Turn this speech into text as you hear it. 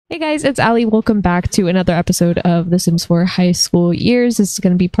Hey guys, it's Ali. Welcome back to another episode of The Sims 4 High School Years. This is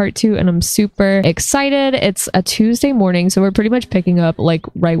going to be part 2 and I'm super excited. It's a Tuesday morning, so we're pretty much picking up like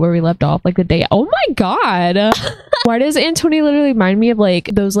right where we left off, like the day. Oh my god! Why does Antonia literally remind me of like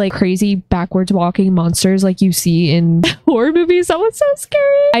those like crazy backwards walking monsters like you see in horror movies? That was so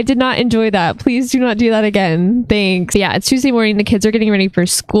scary. I did not enjoy that. Please do not do that again. Thanks. Yeah, it's Tuesday morning. The kids are getting ready for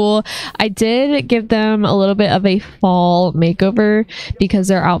school. I did give them a little bit of a fall makeover because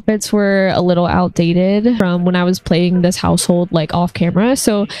their outfits were a little outdated from when I was playing this household like off camera.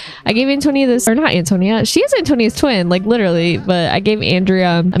 So I gave Antonia this, or not Antonia, she is Antonia's twin, like literally, but I gave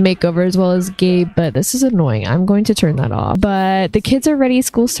Andrea a makeover as well as Gabe, but this is annoying. I'm going to turn that off. But the kids are ready.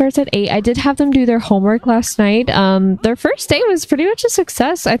 School starts at 8. I did have them do their homework last night. Their first day was pretty much a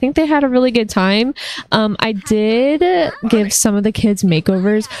success. I think they had a really good time. I did give some of the kids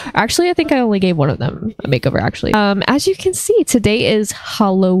makeovers. Actually, I think I only gave one of them a makeover actually. As you can see, today is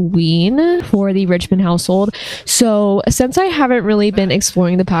Halloween for the Richmond household. So since I haven't really been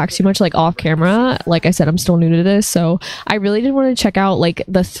exploring the pack too much like off camera, like I said, I'm still new to this, so I really did want to check out like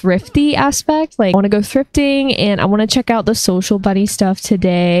the thrifty aspect. Like I want to go thrifting and I want to check out the social bunny stuff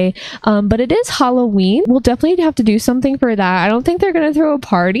today. But it is Halloween. We'll definitely have to do something for that. I don't think they're gonna throw a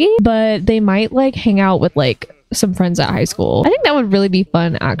party, but they might like hang out with like some friends at high school. I think that would really be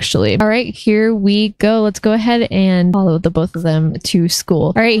fun actually. All right, here we go. Let's go ahead and follow the both of them to school.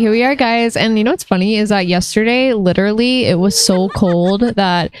 All right, here we are guys. And you know what's funny is that yesterday literally it was so cold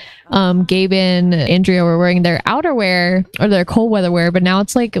that Gabe and Andrea were wearing their outerwear or their cold weather wear, but now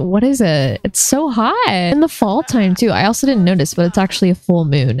it's like, what is it? It's so hot in the fall time too. I also didn't notice, but it's actually a full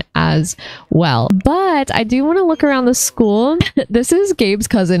moon as well. But I do want to look around the school. This is Gabe's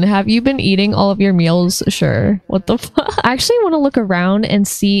cousin. Have you been eating all of your meals? Sure. What the fuck? I actually want to look around and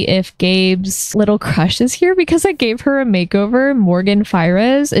see if Gabe's little crush is here because I gave her a makeover. Morgan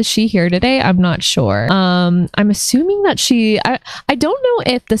Fires. Is she here today? I'm not sure. I'm assuming that I don't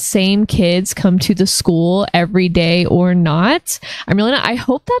know if the same kids come to the school every day or not. I'm really not. I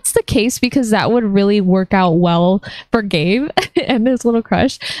hope that's the case because that would really work out well for Gabe and his little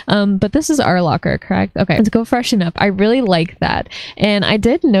crush. But this is our locker, correct? Okay, let's go freshen up. I really like that. And I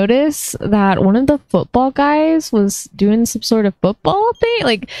did notice that one of the football guys was doing some sort of football thing.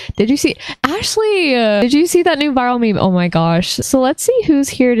 Like, did you see Ashley? Did you see that new viral meme? Oh my gosh. So let's see who's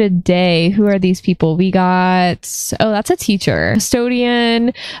here today. Who are these people? We got, oh, that's a teacher.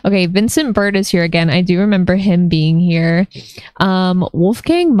 Custodian. Okay, Vincent Bird is here again. I do remember him being here.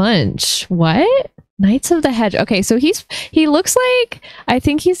 Wolfgang Munch. What? Knights of the Hedge. Okay, so he looks like, I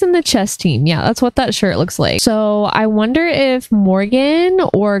think he's in the chess team. Yeah, that's what that shirt looks like. So I wonder if Morgan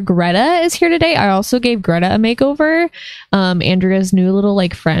or Greta is here today. I also gave Greta a makeover. Andrea's new little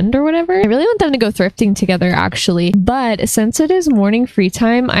like friend or whatever. I really want them to go thrifting together actually. But since it is morning free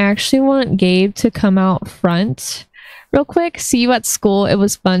time, I actually want Gabe to come out front real quick. See you at school. It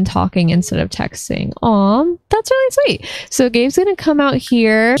was fun talking instead of texting. Aw, that's really sweet. So Gabe's gonna come out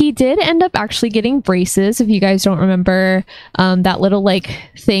here. He did end up actually getting braces. If you guys don't remember that little like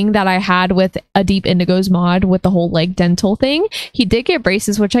thing that I had with a Deep Indigo's mod with the whole like dental thing, he did get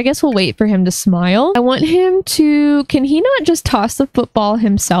braces, which I guess we'll wait for him to smile. I want him to, can he not just toss the football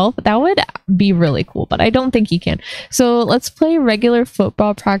himself? That would be really cool, but I don't think he can. So let's play regular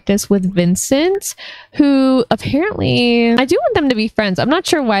football practice with Vincent, who apparently, I do want them to be friends. I'm not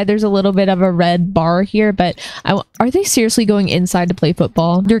sure why there's a little bit of a red bar here, but are they seriously going inside to play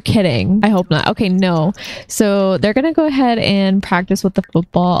football? You're kidding. I hope not. Okay, no. So they're gonna go ahead and practice with the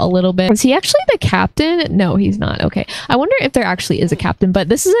football a little bit. Is he actually the captain? No, he's not. Okay. I wonder if there actually is a captain, but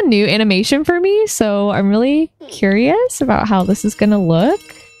this is a new animation for me, so I'm really curious about how this is gonna look.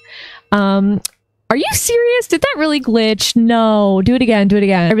 Are you serious? Did that really glitch? No. Do it again. Do it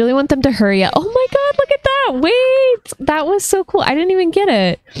again. I really want them to hurry up. Oh my god, look at that. Wait. That was so cool. I didn't even get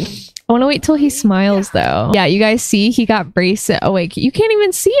it. I want to wait till he smiles though. Yeah, you guys see he got braces. Oh wait, you can't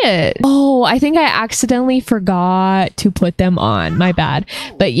even see it. Oh, I think I accidentally forgot to put them on. My bad.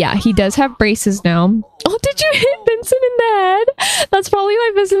 But yeah, he does have braces now. Oh, did you hit Vincent in the head? That's probably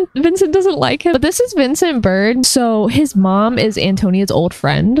why Vincent doesn't like him. But this is Vincent Bird. So his mom is Antonia's old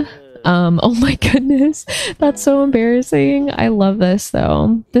friend. Oh my goodness, that's so embarrassing. I love this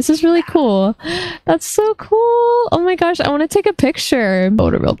though. This is really cool. That's so cool. Oh my gosh, I want to take a picture.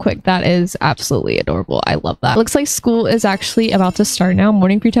 Photo real quick. That is absolutely adorable. I love that. Looks like school is actually about to start now.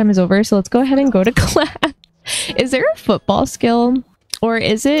 Morning free time is over, so let's go ahead and go to class. Is there a football skill or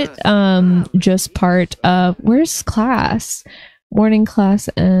is it just part of, where's class? Morning class,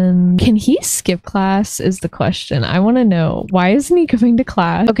 and can he skip class is the question. I want to know, why isn't he going to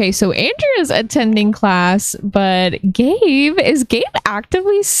class? Okay, so Andrea's attending class, but is Gabe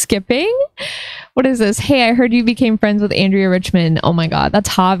actively skipping? What is this? Hey, I heard you became friends with Andrea Richmond. Oh my god, that's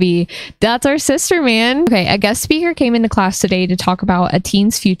Javi. That's our sister, man. Okay, a guest speaker came into class today to talk about a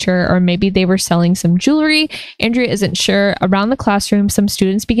teen's future, or maybe they were selling some jewelry. Andrea isn't sure. Around the classroom, some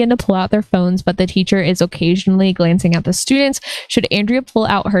students begin to pull out their phones, but the teacher is occasionally glancing at the students. Should Andrea pull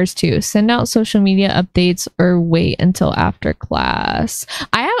out hers too? Send out social media updates or wait until after class?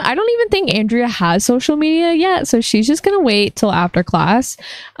 I don't even think Andrea has social media yet, so she's just gonna wait till after class.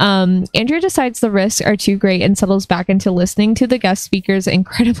 Andrea decides the risks are too great and settles back into listening to the guest speaker's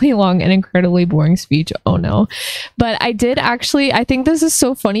incredibly long and incredibly boring speech. Oh no. But I think this is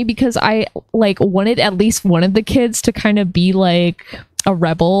so funny because I wanted at least one of the kids to kind of be like a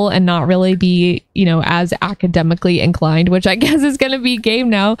rebel and not really be, you know, as academically inclined, which I guess is gonna be Gabe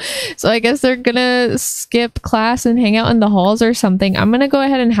now. So I guess they're gonna skip class and hang out in the halls or something. I'm gonna go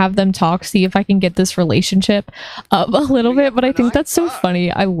ahead and have them talk, see if I can get this relationship up a little bit, but I think that's so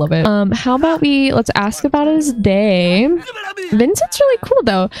funny. I love it. How about let's ask about his day. Vincent's really cool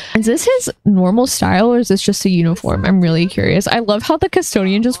though. Is this his normal style or is this just a uniform? I'm really curious. I love how the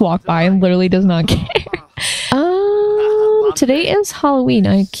custodian just walked by and literally does not care. Today is Halloween.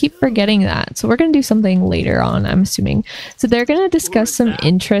 I keep forgetting that. So we're going to do something later on, I'm assuming. So they're going to discuss some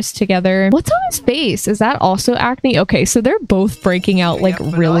interests together. What's on his face? Is that also acne? Okay, so they're both breaking out like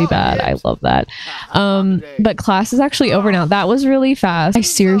really bad. I love that. But class is actually over now. That was really fast. I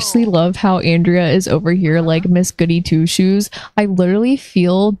seriously love how Andrea is over here like Miss Goody Two Shoes. I literally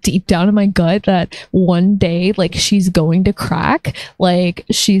feel deep down in my gut that one day like she's going to crack. Like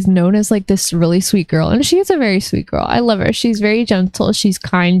she's known as like this really sweet girl, and she is a very sweet girl. I love her. She's very gentle, she's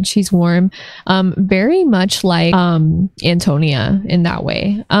kind, she's warm, very much like Antonia in that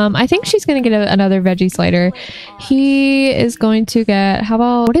way. I think she's gonna get another veggie slider. He is going to get, how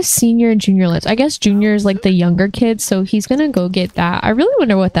about, what is senior and junior list? I guess junior is like the younger kids, so he's gonna go get that. I really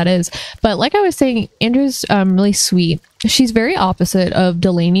wonder what that is. But like I was saying, Andrew's really sweet. She's very opposite of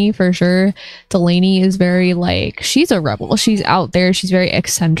Delaney for sure. Delaney is very like, she's a rebel, she's out there, she's very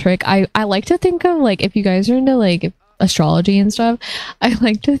eccentric. I like to think of like, if you guys are into like astrology and stuff, I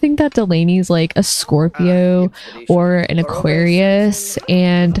like to think that Delaney's like a Scorpio or an Aquarius,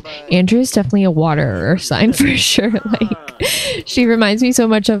 and Andrew's definitely a water sign for sure. Like she reminds me so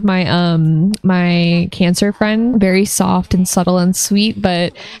much of my my Cancer friend. Very soft and subtle and sweet,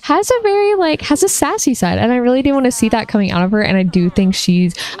 but has a sassy side, and I really do want to see that coming out of her. And I do think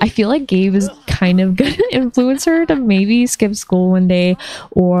I feel like Gabe is kind of gonna influence her to maybe skip school one day,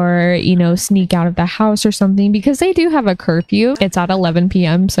 or you know, sneak out of the house or something, because they do have a curfew. It's at 11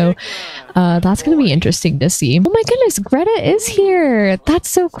 p.m. so that's gonna be interesting to see. Oh my goodness, Greta is here. That's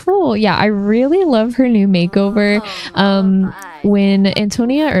so cool. Yeah, I really love her new makeover. When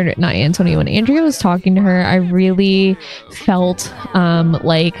when Andrea was talking to her, I really felt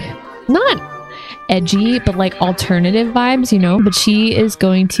like not edgy but like alternative vibes, you know. But she is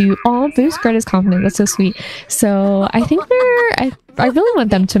going to boost Greta's confidence. That's so sweet. So I think I really want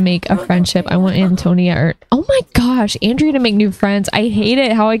them to make a friendship. I want Antonia oh my gosh, Andrea to make new friends. I hate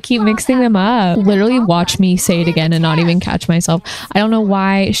it how I keep mixing them up. Literally watch me say it again and not even catch myself. I don't know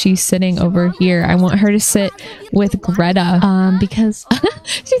why she's sitting over here. I want her to sit with Greta because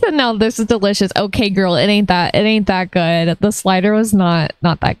she said, no, this is delicious. Okay, girl, it ain't that good. The slider was not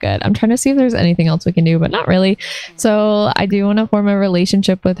that good. I'm trying to see if there's anything else we can do, but not really. So I do want to form a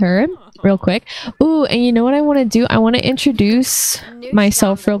relationship with her real quick. Ooh, and you know what I want to do? I want to introduce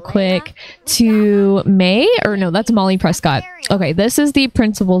myself real quick to May, or no, that's Molly Prescott. Okay, this is the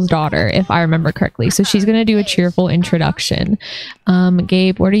principal's daughter, if I remember correctly. So she's gonna do a cheerful introduction.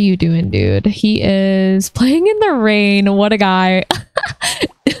 Gabe, what are you doing, dude? He is playing in the rain. What a guy.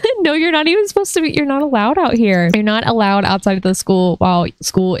 No, you're not even supposed to be. You're not allowed out here. You're not allowed outside of the school while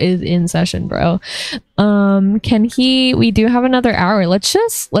school is in session, bro. We do have another hour. Let's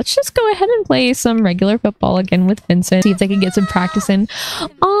just go ahead and play some regular football again with Vincent. See if they can get some practice in.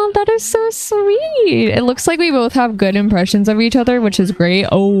 Oh, that is so sweet. It looks like we both have good impressions of each other, which is great.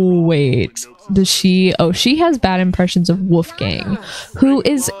 Oh, wait. She has bad impressions of Wolfgang, who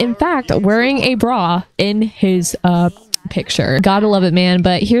is in fact wearing a bra in his picture. Gotta love it, man.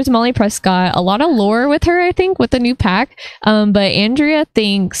 But here's Molly Prescott. A lot of lore with her, I think, with the new pack. But Andrea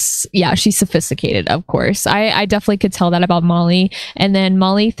thinks, yeah, she's sophisticated, of course. I definitely could tell that about Molly. And then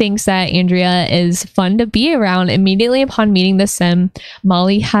Molly thinks that Andrea is fun to be around. Immediately upon meeting the sim,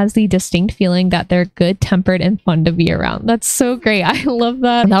 Molly has the distinct feeling that they're good-tempered and fun to be around. That's so great. I love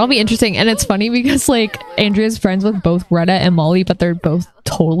that. That'll be interesting. And it's funny because like Andrea's friends with both Greta and Molly, but they're both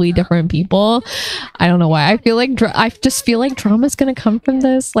totally different people. I don't know why. I just feel like drama's gonna come from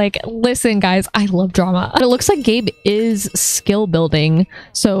this. Like, listen, guys, I love drama. It looks like Gabe is skill building.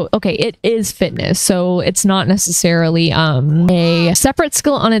 So, okay, it is fitness. So it's not necessarily a separate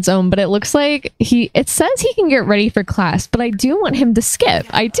skill on its own, but it looks like it says he can get ready for class, but I do want him to skip.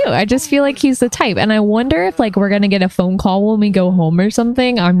 I do. I just feel like he's the type. And I wonder if like we're gonna get a phone call when we go home or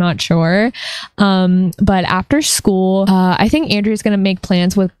something. I'm not sure. But after school, I think Andrew's gonna make plans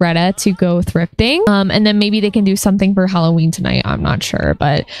with Greta to go thrifting, and then maybe they can do something for Halloween tonight. I'm not sure,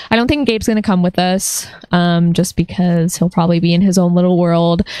 but I don't think Gabe's gonna come with us, just because he'll probably be in his own little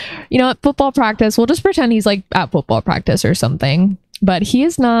world. You know, at football practice, we'll just pretend he's like at football practice or something. But he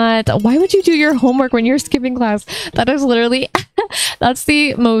is not. Why would you do your homework when you're skipping class? That is literally that's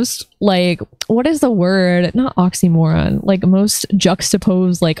the most, like, what is the word? Not oxymoron, like most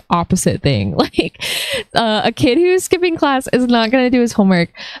juxtaposed, like opposite thing. Like a kid who's skipping class is not going to do his homework.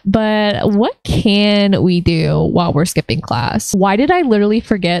 But what can we do while we're skipping class? Why did I literally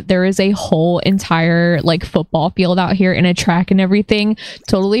forget there is a whole entire like football field out here and a track and everything?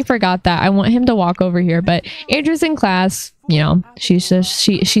 Totally forgot that. I want him to walk over here, but Andrew's in class. You know, she's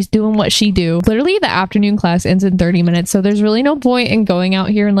doing what she do. Literally the afternoon class ends in 30 minutes, so there's really no point in going out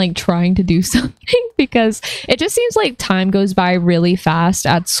here and like trying to do something because it just seems like time goes by really fast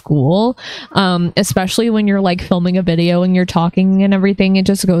at school, especially when you're like filming a video and you're talking and everything. It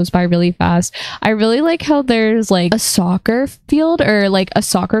just goes by really fast. I really like how there's like a soccer field or like a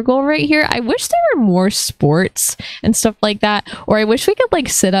soccer goal right here. I wish there were more sports and stuff like that, or I wish we could like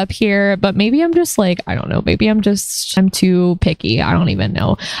sit up here, but maybe I'm just like, I don't know, maybe I'm too picky. I don't even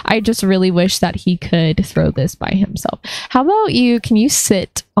know. I just really wish that he could throw this by himself. How about you? Can you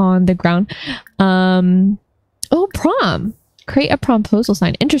sit on the ground? Oh, prom. Create a promposal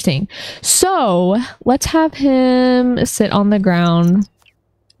sign. Interesting. So let's have him sit on the ground.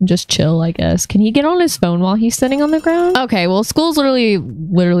 Just chill, I guess. Can he get on his phone while he's sitting on the ground? Okay, well, school's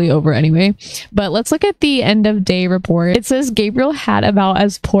literally over anyway. But let's look at the end of day report. It says Gabriel had about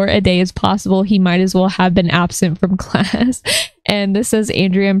as poor a day as possible. He might as well have been absent from class. And this says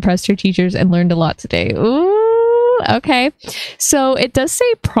Andrea impressed her teachers and learned a lot today. Ooh. Okay, so it does say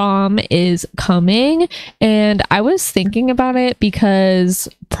prom is coming, and I was thinking about it because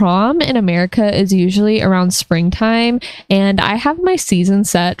prom in America is usually around springtime, and I have my season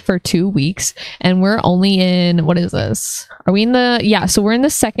set for 2 weeks, and we're only in, what is this? Are we in the, yeah, so we're in the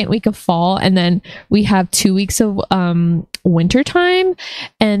second week of fall, and then we have 2 weeks of winter time,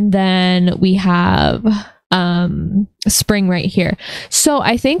 and then we have spring right here. So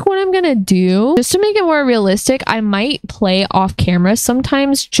I think what I'm gonna do, just to make it more realistic, I might play off camera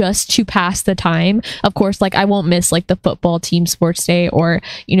sometimes just to pass the time. Of course, like I won't miss like the football team sports day or,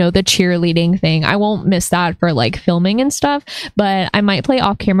 you know, the cheerleading thing. I won't miss that for like filming and stuff, but I might play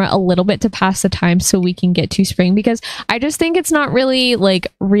off camera a little bit to pass the time so we can get to spring, because I just think it's not really like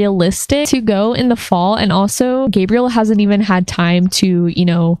realistic to go in the fall. And also Gabriel hasn't even had time to, you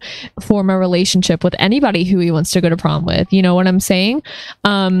know, form a relationship with anybody who he wants to go to prom with, you know what I'm saying?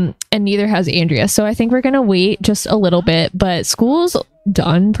 And neither has Andrea. So I think we're gonna wait just a little bit, but school's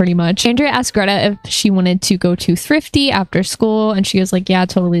done pretty much. Andrea asked Greta if she wanted to go to Thrifty after school, and she was like, yeah,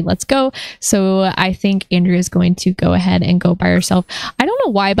 totally, let's go. So I think Andrea is going to go ahead and go by herself. I don't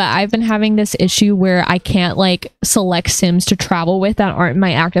know why, but I've been having this issue where I can't like select sims to travel with that aren't in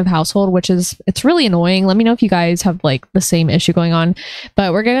my active household, which is, it's really annoying. Let me know if you guys have like the same issue going on.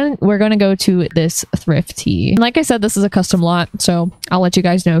 But we're gonna go to this Thrifty, and like I said, this is a custom lot, so I'll let you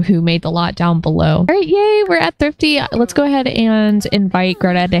guys know who made the lot down below. All right, yay, we're at Thrifty. Let's go ahead and invite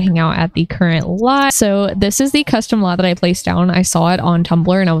Greta to hang out at the current lot. So this is the custom lot that I placed down. I saw it on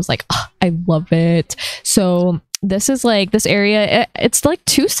Tumblr and I was like, oh, I love it. So this is like this area, it's like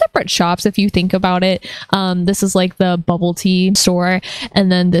two separate shops if you think about it. This is like the bubble tea store,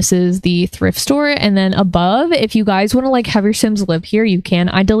 and then this is the thrift store, and then above, if you guys want to like have your sims live here, you can.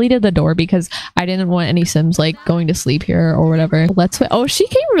 I deleted the door because I didn't want any sims like going to sleep here or whatever. Oh, she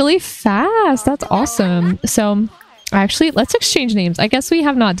came really fast. That's awesome. So Actually, let's exchange names. I guess we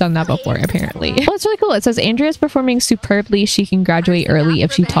have not done that before, apparently. Oh, it's really cool. It says Andrea's performing superbly. She can graduate early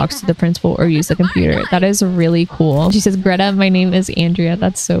if she talks to the principal or use the computer. That is really cool. She says, Greta, my name is Andrea.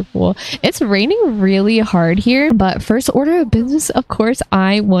 That's so cool. It's raining really hard here, but first order of business, of course,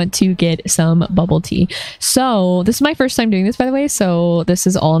 I want to get some bubble tea. So this is my first time doing this, by the way, so this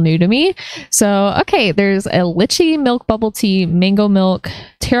is all new to me. So, okay, there's a lychee milk bubble tea, mango milk,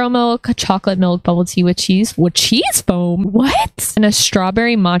 taro milk, chocolate milk bubble tea with cheese foam. What? And a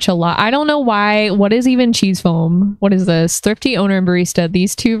strawberry matcha latte. I don't know why. What is even cheese foam? What is this? Thrifty owner and barista.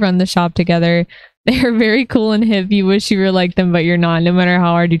 These two run the shop together. They're very cool and hip. You wish you were like them, but you're not, no matter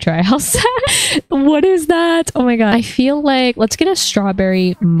how hard you try. How's that? What is that? Oh my god. I feel like let's get a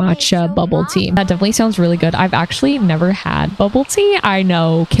strawberry matcha bubble tea. That definitely sounds really good. I've actually never had bubble tea. I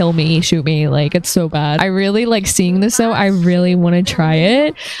know, kill me, shoot me, like it's so bad. I really like seeing this though. I really want to try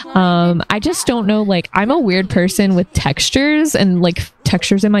it. I just don't know, like I'm a weird person with textures and like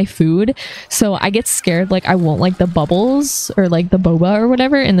textures in my food, so I get scared like I won't like the bubbles or like the boba or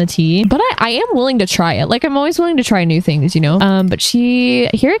whatever in the tea, but I am willing to try it. Like I'm always willing to try new things, you know. But here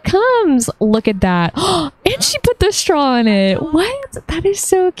it comes. Look at that. And she put the straw in it. What? That is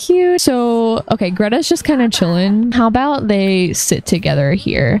so cute. So okay, Greta's just kind of chilling. How about they sit together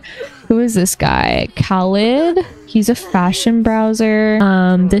here? Who is this guy? Khalid. He's a fashion browser.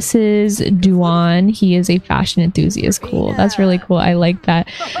 This is Duan. He is a fashion enthusiast. Cool. That's really cool. I like that.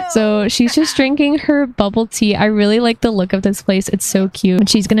 So she's just drinking her bubble tea. I really like the look of this place. It's so cute. And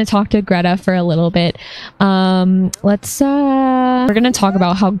she's gonna talk to Greta for a little bit. We're gonna talk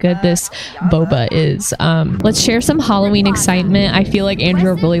about how good this boba is. Let's share some Halloween excitement. I feel like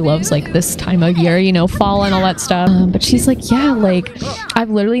Andrea really loves like this time of year, you know, fall and all that stuff. But she's like, yeah, like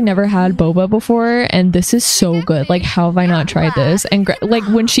I've literally never had boba before and this is so good. Like how have I not tried this? And like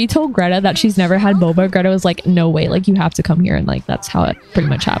when she told Greta that she's never had boba, Greta was like, no way, like you have to come here. And like that's how it pretty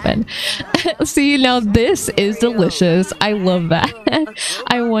much happened. See, now this is delicious. I love that.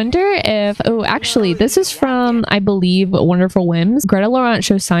 I wonder if, oh actually this is from, I believe, Wonderful Whims. Greta Laurent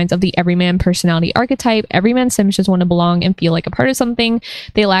shows signs of the everyman personality archetype. Everyman Sims just want to belong and feel like a part of something.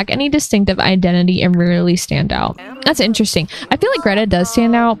 They lack any distinctive identity and rarely stand out. That's interesting. I feel like Greta does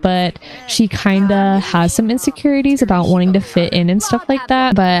stand out, but she kind of has some insecurities about wanting to fit in and stuff like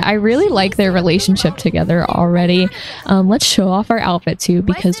that. But I really like their relationship together already. Let's show off our outfit too,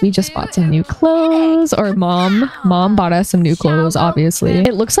 because we just bought some new clothes, or mom bought us some new clothes, obviously.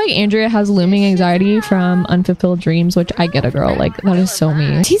 It looks like Andrea has looming anxiety from unfulfilled dreams, which I get, a girl. Like that is so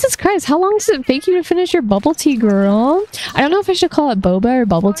me. Jesus Christ, how long does it take you to finish your bubble tea, girl? I don't know if I should call it boba or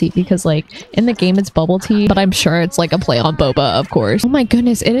bubble tea, because like in the game it's bubble tea, but I'm sure it's like a play on boba, of course. Oh my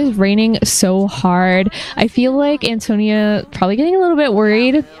goodness, it is raining so hard. I feel like Antonia probably getting a little bit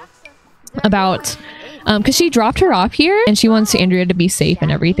worried about because she dropped her off here and she wants Andrea to be safe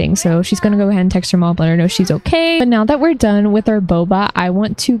and everything, so she's gonna go ahead and text her mom, let her know she's okay. But now that we're done with our boba, I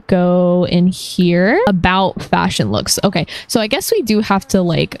want to go in here about fashion looks. Okay, so I guess we do have to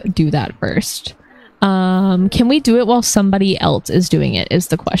like do that first. Can we do it while somebody else is doing it is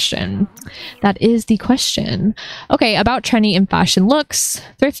the question. That is the question. Okay, about trendy and fashion looks.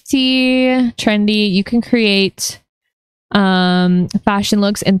 Thrifty, trendy. You can create fashion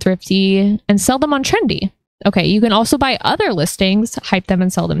looks in Thrifty and sell them on Trendy. Okay, you can also buy other listings, hype them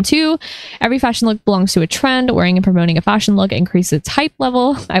and sell them too. Every fashion look belongs to a trend. Wearing and promoting a fashion look increases its hype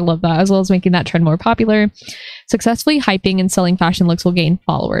level. I love that, as well as making that trend more popular. Successfully hyping and selling fashion looks will gain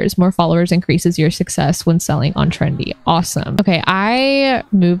followers. More followers increases your success when selling on Trendy. Awesome. Okay, I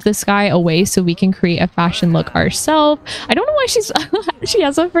moved this guy away so we can create a fashion look ourselves. I don't know why she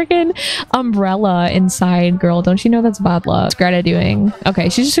has a freaking umbrella inside, girl. Don't you know that's bad luck? What's Greta doing? Okay,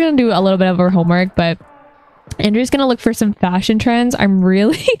 she's just gonna do a little bit of her homework, but Andrea's gonna look for some fashion trends.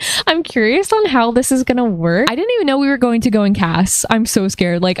 I'm curious on how this is gonna work. I didn't even know we were going to go in casts. I'm so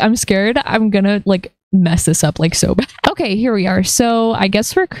scared. Like, I'm scared I'm gonna like mess this up like so bad. Okay, here we are. So I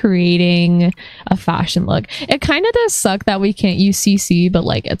guess we're creating a fashion look. It kind of does suck that we can't use CC, but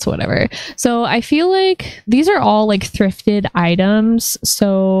like it's whatever. So I feel like these are all like thrifted items.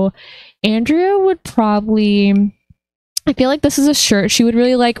 So Andrea would probably, I feel like this is a shirt she would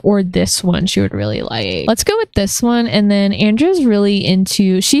really like, or this one she would really like. Let's go with this one. And then Andrea's really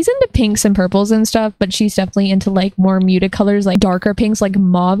she's into pinks and purples and stuff, but she's definitely into like more muted colors, like darker pinks, like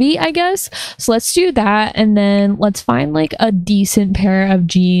mauve-y, I guess. So let's do that. And then let's find like a decent pair of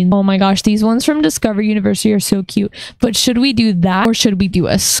jeans. Oh my gosh, these ones from Discover University are so cute. But should we do that, or should we do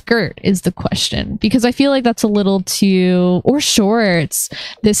a skirt is the question, because I feel like that's a little too, or shorts.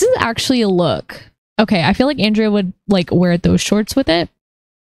 This is actually a look. Okay, I feel like Andrea would like wear those shorts with it.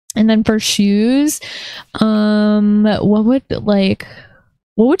 And then for shoes, what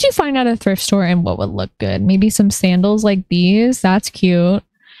would you find at a thrift store and what would look good? Maybe some sandals like these. That's cute.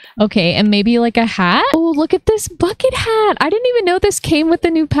 Okay, and maybe like a hat. Oh, look at this bucket hat. I didn't even know this came with the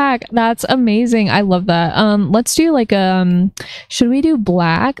new pack. That's amazing. I love that. Let's do like should we do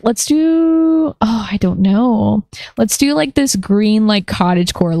black? Let's do, oh, I don't know. Let's do like this green like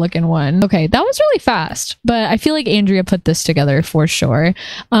cottagecore looking one. Okay, that was really fast, but I feel like Andrea put this together for sure.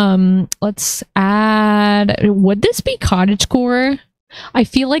 Let's add, would this be cottagecore? I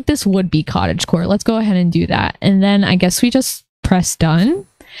feel like this would be cottagecore. Let's go ahead and do that. And then I guess we just press done.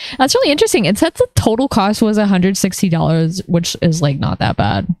 That's really interesting. It said the total cost was $160, which is like not that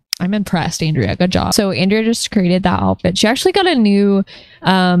bad. I'm impressed, Andrea. Good job. So Andrea just created that outfit. She actually got a new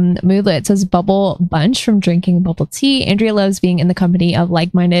moodlet. It says Bubble Bunch from drinking bubble tea. Andrea loves being in the company of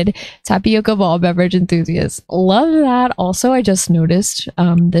like-minded tapioca ball beverage enthusiasts. Love that. Also, I just noticed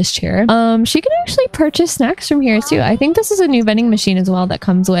this chair. She can actually purchase snacks from here too. I think this is a new vending machine as well that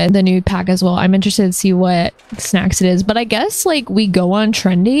comes with the new pack as well. I'm interested to see what snacks it is. But I guess like we go on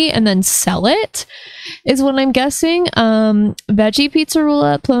Trendy and then sell it is what I'm guessing. Veggie pizza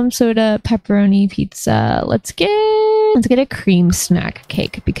roll plum soda, pepperoni pizza. Let's get a cream snack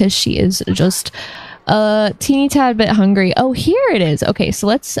cake because she is just a teeny tad bit hungry. Oh, here it is. Okay, so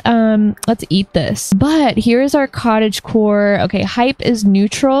let's eat this. But here's our cottagecore. Okay, hype is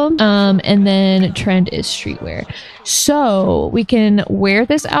neutral, and then trend is streetwear. So we can wear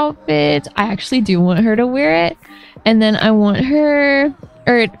this outfit. I actually do want her to wear it, and then I want her,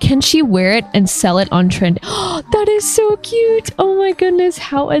 or can she wear it and sell it on Trend? Oh, that is so cute. Oh my goodness,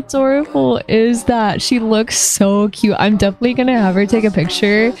 how adorable is that? She looks so cute. I'm definitely gonna have her take a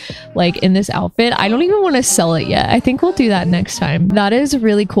picture like in this outfit. I don't even want to sell it yet. I think we'll do that next time. That is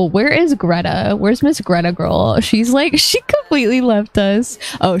really cool. Where is Greta? Where's Miss Greta girl? She's like, she completely left us.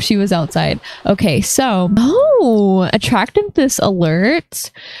 Oh, she was outside. Okay, so, oh, attractiveness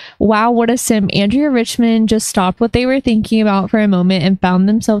alert. Wow, what a sim. Andrea Richmond just stopped what they were thinking about for a moment and found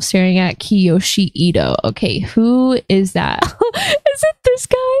themselves staring at Kiyoshi Ito. Okay, who is that? Is it this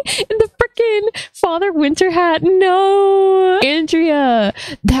guy in the freaking Father Winter hat? No, Andrea.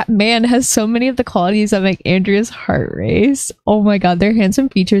 That man has so many of the qualities that make Andrea's heart race. Oh my god, their handsome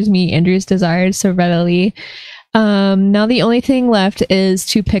features meet Andrea's desires so readily. Now the only thing left is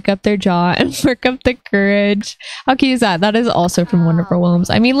to pick up their jaw and work up the courage. How cute is that? That is also from Wonderful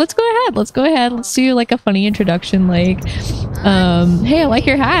Wilms. I mean, let's go ahead. Let's do like a funny introduction, like, hey, I like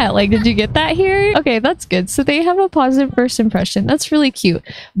your hat. Like, did you get that here? Okay, that's good. So they have a positive first impression. That's really cute.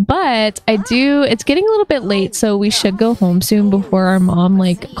 But it's getting a little bit late, so we should go home soon before our mom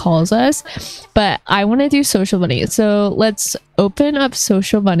like calls us. But I want to do Social Bunny. So let's open up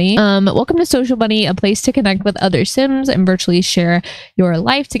Social Bunny. Welcome to Social Bunny, a place to connect with other Sims and virtually share your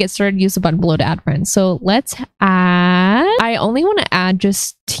life. To get started, use the button below to add friends. So let's add, I only want to add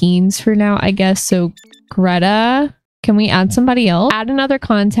just teens for now, I guess. So Greta, can we add somebody else? Add another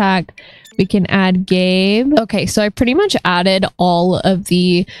contact. We can add Gabe. Okay, so I pretty much added all of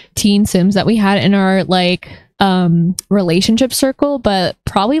the teen Sims that we had in our like relationship circle, but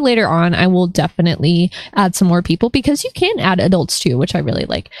probably later on I will definitely add some more people because you can add adults too, which I really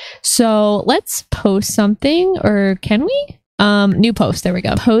like. So let's post something, or can we? New post, there we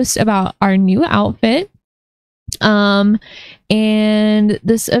go. Post about our new outfit. And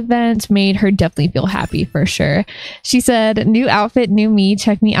this event made her definitely feel happy for sure. She said, new outfit, new me,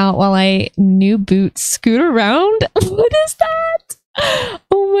 check me out while I new boots scoot around. What is that?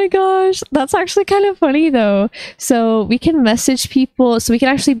 Oh my gosh, that's actually kind of funny though. So we can message people, so we can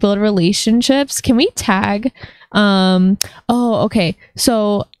actually build relationships. Can we tag? Oh, okay.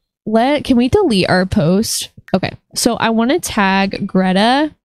 So can we delete our post? Okay, so I want to tag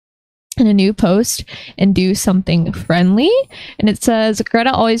Greta in a new post and do something friendly, and it says,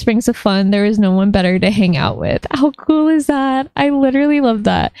 Greta always brings the fun, there is no one better to hang out with. How cool is that? I literally love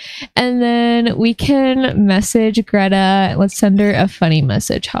that. And then we can message Greta. Let's send her a funny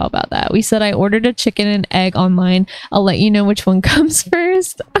message. How about that? We said, I ordered a chicken and egg online, I'll let you know which one comes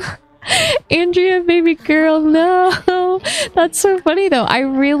first. Andrea, baby girl, no. That's so funny though. I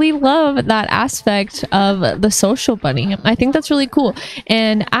really love that aspect of the Social Bunny. I think that's really cool.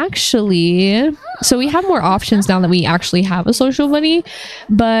 And actually, so we have more options now that we actually have a Social Bunny,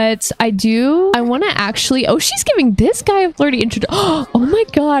 but I want to actually, oh, she's giving this guy a flirty introduction. Oh my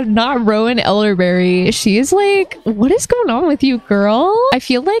god, not Rowan Elderberry. She is like, what is going on with you, girl? I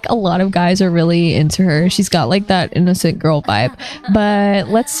feel like a lot of guys are really into her. She's got like that innocent girl vibe. But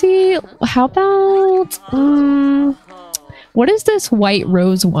let's see, how about What is this white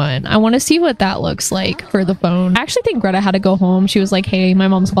rose one? I want to see what that looks like for the phone. I actually think Greta had to go home. She was like, hey, my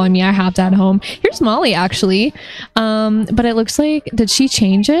mom's calling me. I have to head home. Here's Molly, actually. But it looks like, did she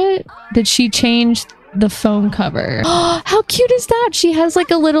change it? Did she change the phone cover? How cute is that? She has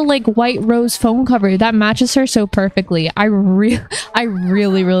like a little like white rose phone cover that matches her so perfectly. I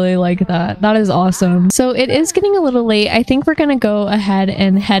really like that. That is awesome. So it is getting a little late. I think we're gonna go ahead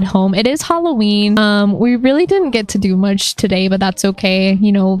and head home. It is Halloween. We really didn't get to do much today, but that's okay.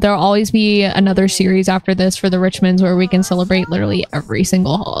 You know, there'll always be another series after this for the Richmonds where we can celebrate literally every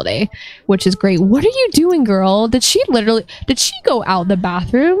single holiday, which is great. What are you doing, girl? Did she go out the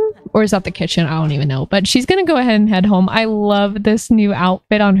bathroom? Or is that the kitchen? I don't even know. But she's gonna go ahead and head home. I love this new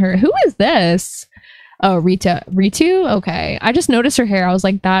outfit on her. Who is this? Oh, Ritu? Okay. I just noticed her hair. I was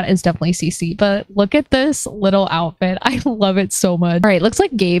like, that is definitely Cece. But look at this little outfit. I love it so much. All right, looks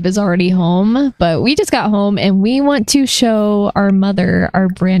like Gabe is already home. But we just got home and we want to show our mother our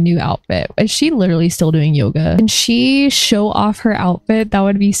brand new outfit. Is she literally still doing yoga? Can she show off her outfit? That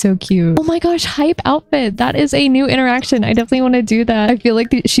would be so cute. Oh my gosh, hype outfit. That is a new interaction. I definitely want to do that. I feel like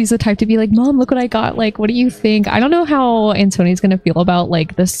she's the type to be like, Mom, look what I got. Like, what do you think? I don't know how Antonia's going to feel about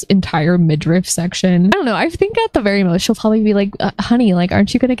like this entire midriff section. I don't know. I think at the very most she'll probably be like, honey, like,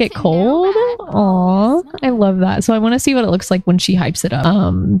 aren't you gonna get cold? Aw, I love that. So I want to see what it looks like when she hypes it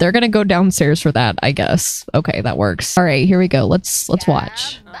up. They're gonna go downstairs for that, I guess. Okay, that works. All right, here we go. Let's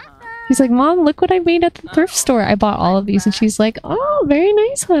watch. He's like, Mom, look what I made at the thrift store. I bought all of these. And she's like, oh, very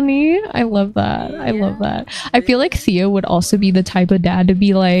nice, honey. I love that. I love that. I feel like Theo would also be the type of dad to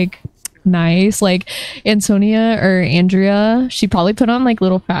be like, nice. Like Antonia or Andrea, she probably put on like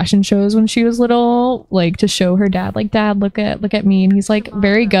little fashion shows when she was little, like to show her dad, like, Dad, look at me. And he's like,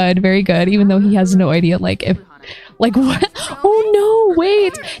 very good, even though he has no idea like if like what. Oh no,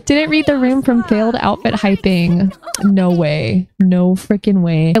 wait, didn't read the room from failed outfit hyping. No way, no freaking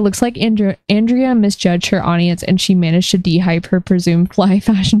way. It looks like Andrea misjudged her audience and she managed to de-hype her presumed fly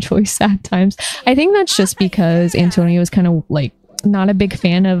fashion choice at times. I think that's just because Antonia was kind of like not a big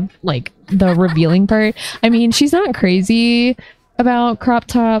fan of like the revealing part. I mean, she's not crazy about crop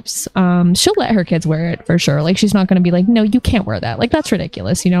tops. She'll let her kids wear it for sure. Like, she's not going to be like, no, you can't wear that. Like, that's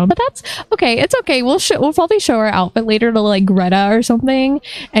ridiculous, you know. But that's okay. It's okay. We'll probably show our outfit later to like Greta or something,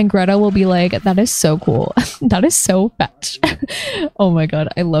 and Greta will be like, that is so cool. That is so fetch. Oh my god,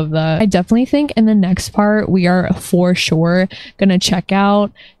 I love that. I definitely think in the next part we are for sure gonna check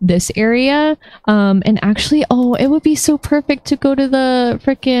out this area. And actually, oh, it would be so perfect to go to the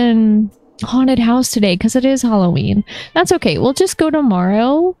freaking haunted house today because it is Halloween. That's okay, we'll just go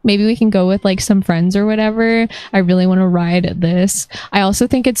tomorrow. Maybe we can go with like some friends or whatever. I really want to ride this. I also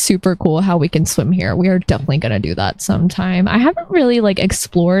think it's super cool how we can swim here. We are definitely gonna do that sometime. I haven't really like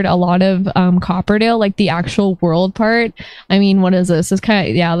explored a lot of Copperdale, like the actual world part. I mean, what is this? It's kind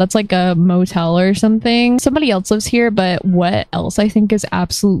of, yeah, that's like a motel or something. Somebody else lives here, but what else I think is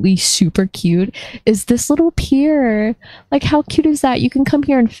absolutely super cute is this little pier. Like, how cute is that? You can come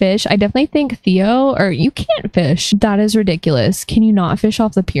here and fish. I definitely think Theo, or you can't fish. That is ridiculous. Can you not fish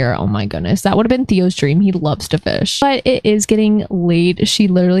off the pier? Oh my goodness, that would have been Theo's dream. He loves to fish. But it is getting late. She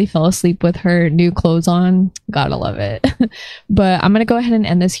literally fell asleep with her new clothes on. Gotta love it. But I'm gonna go ahead and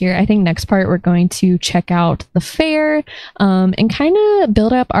end this here. I think next part we're going to check out the fair and kind of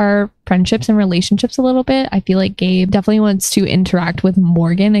build up our friendships and relationships a little bit. I feel like Gabe definitely wants to interact with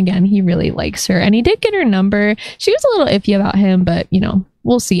Morgan again. He really likes her and he did get her number. She was a little iffy about him, but you know,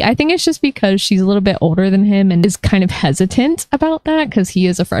 we'll see. I think it's just because she's a little bit older than him and is kind of hesitant about that because he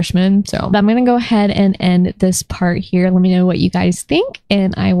is a freshman. So I'm gonna go ahead and end this part here. Let me know what you guys think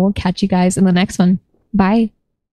and I will catch you guys in the next one. Bye.